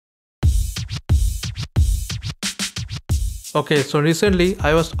Okay, so recently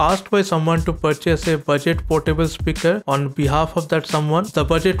I was asked by someone to purchase a budget portable speaker on behalf of that someone. The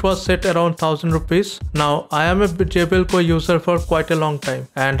budget was set around 1000 rupees. Now I am a JBL Go user for quite a long time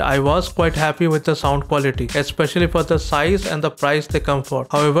and I was quite happy with the sound quality, especially for the size and the price they come for.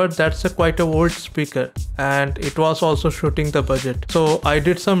 However, that's quite a old speaker and it was also shooting the budget. So I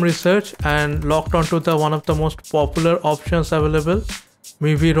did some research and locked onto the one of the most popular options available,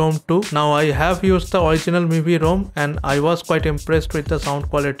 Mivi Roam 2. Now I have used the original Mivi Roam and I was quite impressed with the sound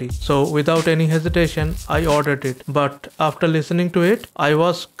quality. So without any hesitation, I ordered it. But after listening to it, I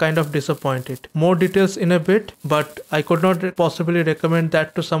was kind of disappointed. More details in a bit, but I could not possibly recommend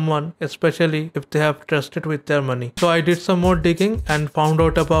that to someone, especially if they have trusted with their money. So I did some more digging and found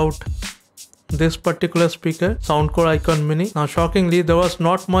out about this particular speaker, Soundcore Icon Mini. Now shockingly, there was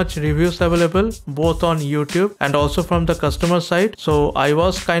not much reviews available both on YouTube and also from the customer side, so I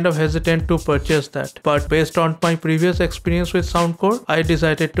was kind of hesitant to purchase that. But based on my previous experience with Soundcore, I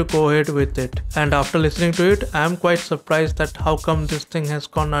decided to go ahead with it. And after listening to it, I am quite surprised that how come this thing has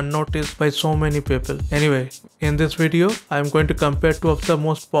gone unnoticed by so many people. Anyway, in this video, I am going to compare two of the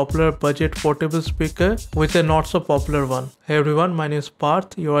most popular budget portable speaker with a not so popular one. Hey everyone, my name is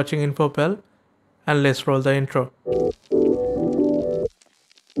Parth, you're watching eENFOPAL. And let's roll the intro.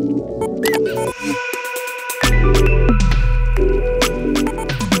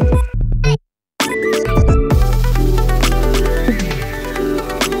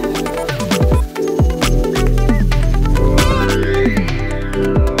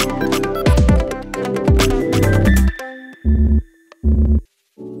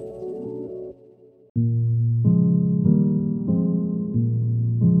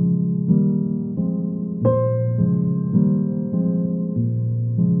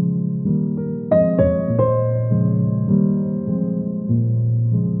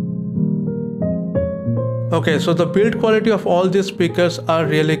 Okay, so the build quality of all these speakers are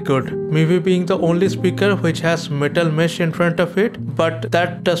really good. Mivi being the only speaker which has metal mesh in front of it, but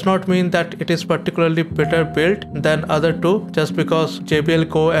that does not mean that it is particularly better built than other two just because JBL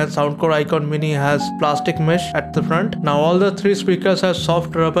Go and Soundcore Icon Mini has plastic mesh at the front. Now all the three speakers have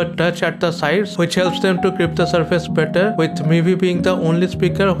soft rubber touch at the sides which helps them to grip the surface better, with Mivi being the only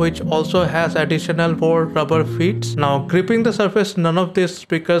speaker which also has additional 4 rubber feet. Now gripping the surface none of these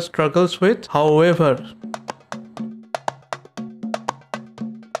speakers struggles with. However,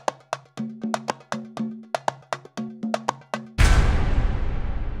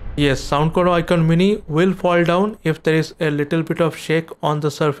 yes, Soundcore Icon Mini will fall down if there is a little bit of shake on the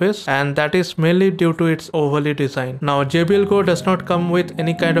surface, and that is mainly due to its overly design. Now JBL Go does not come with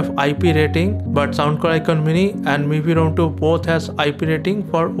any kind of IP rating, but Soundcore Icon Mini and Mivi Roam 2 both has IP rating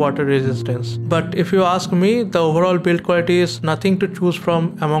for water resistance. But if you ask me, the overall build quality is nothing to choose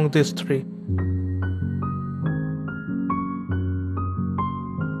from among these three.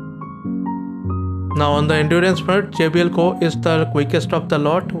 Now on the endurance front, JBL Go is the quickest of the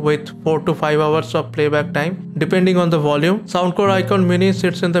lot with 4 to 5 hours of playback time depending on the volume. Soundcore Icon Mini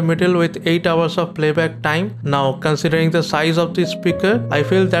sits in the middle with 8 hours of playback time. Now considering the size of the speaker, I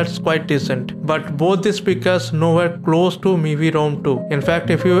feel that's quite decent. But both the speakers nowhere close to Mivi Roam 2. In fact,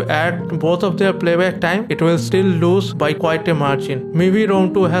 if you add both of their playback time, it will still lose by quite a margin. Mivi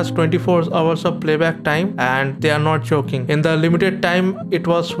Roam 2 has 24 hours of playback time and they are not joking. In the limited time it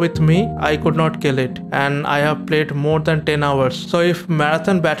was with me, I could not kill it. And I have played more than 10 hours. So if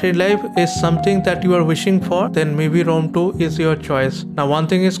marathon battery life is something that you are wishing for, then Mivi Roam 2 is your choice. Now one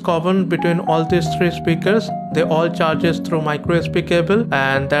thing is common between all these three speakers, they all charges through micro USB cable,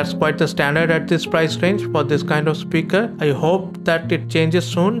 and that's quite the standard at this price range for this kind of speaker. I hope that it changes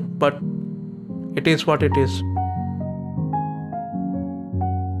soon, but it is what it is.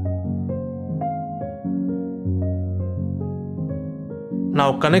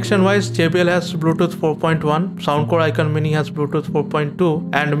 Now connection wise, JBL has Bluetooth 4.1, Soundcore Icon Mini has Bluetooth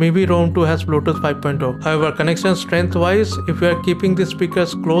 4.2 and Mivi Roam 2 has Bluetooth 5.0. However, connection strength wise, if you are keeping the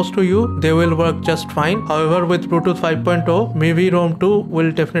speakers close to you, they will work just fine. However, with Bluetooth 5.0, Mivi Roam 2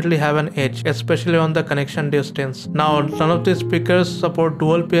 will definitely have an edge, especially on the connection distance. Now none of these speakers support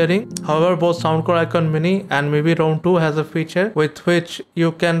dual pairing. However, both Soundcore Icon Mini and Mivi Roam 2 has a feature with which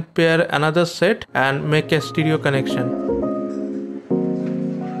you can pair another set and make a stereo connection.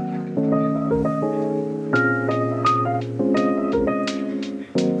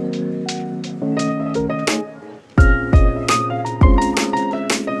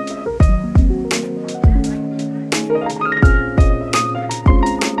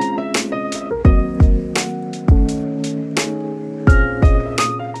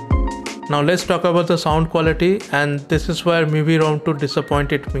 Now Now let's talk about the sound quality, and this is where Mivi Roam 2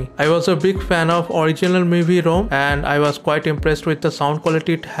 disappointed me. I was a big fan of original Mivi Roam and I was quite impressed with the sound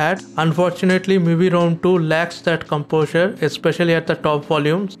quality it had. Unfortunately, Mivi Roam 2 lacks that composure, especially at the top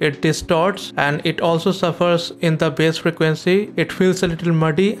volumes. It distorts and it also suffers in the bass frequency. It feels a little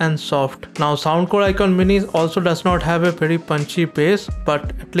muddy and soft. Now Soundcore Icon Mini also does not have a very punchy bass,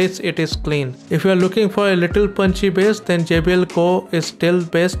 but at least it is clean. If you are looking for a little punchy bass, then JBL Go is still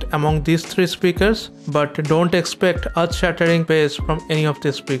best among these three speakers, but don't expect earth-shattering bass from any of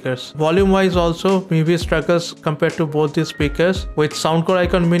these speakers. Volume-wise also, Mivi struggles compared to both these speakers, with Soundcore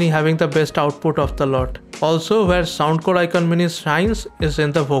Icon Mini having the best output of the lot. Also, where Soundcore Icon Mini shines is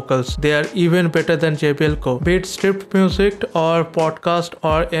in the vocals. They are even better than JBL Go. Be it stripped music or podcast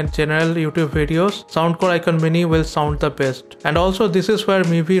or in general YouTube videos, Soundcore Icon Mini will sound the best. And also this is where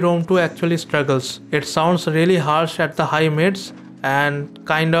Mivi Roam 2 actually struggles. It sounds really harsh at the high mids and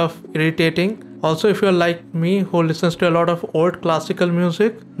kind of irritating. Also, if you're like me who listens to a lot of old classical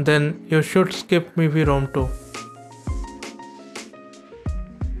music, then you should skip Mivi Roam 2.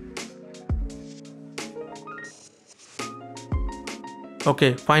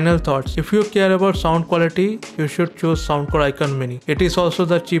 Okay, final thoughts. If you care about sound quality, you should choose Soundcore Icon Mini. It is also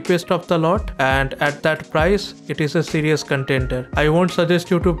the cheapest of the lot, and at that price, it is a serious contender. I won't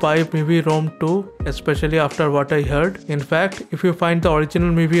suggest you to buy Mivi Roam 2, especially after what I heard. In fact, if you find the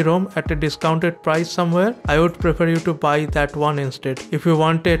original Mivi Roam at a discounted price somewhere, I would prefer you to buy that one instead. If you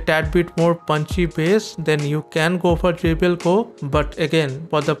want a tad bit more punchy bass, then you can go for JBL Go, but again,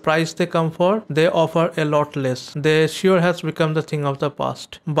 for the price they come for, they offer a lot less. They sure has become the thing of the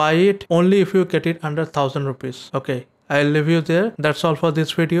past. Buy it only if you get it under 1000 rupees. Okay, I'll leave you there. That's all for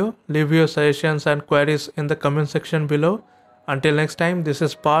this video. Leave your suggestions and queries in the comment section below. Until next time, this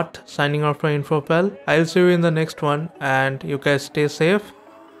is Parth signing off from eENFOPAL. I'll see you in the next one, and you guys stay safe,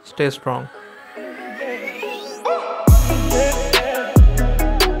 stay strong.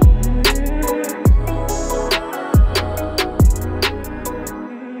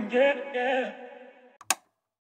 Yeah.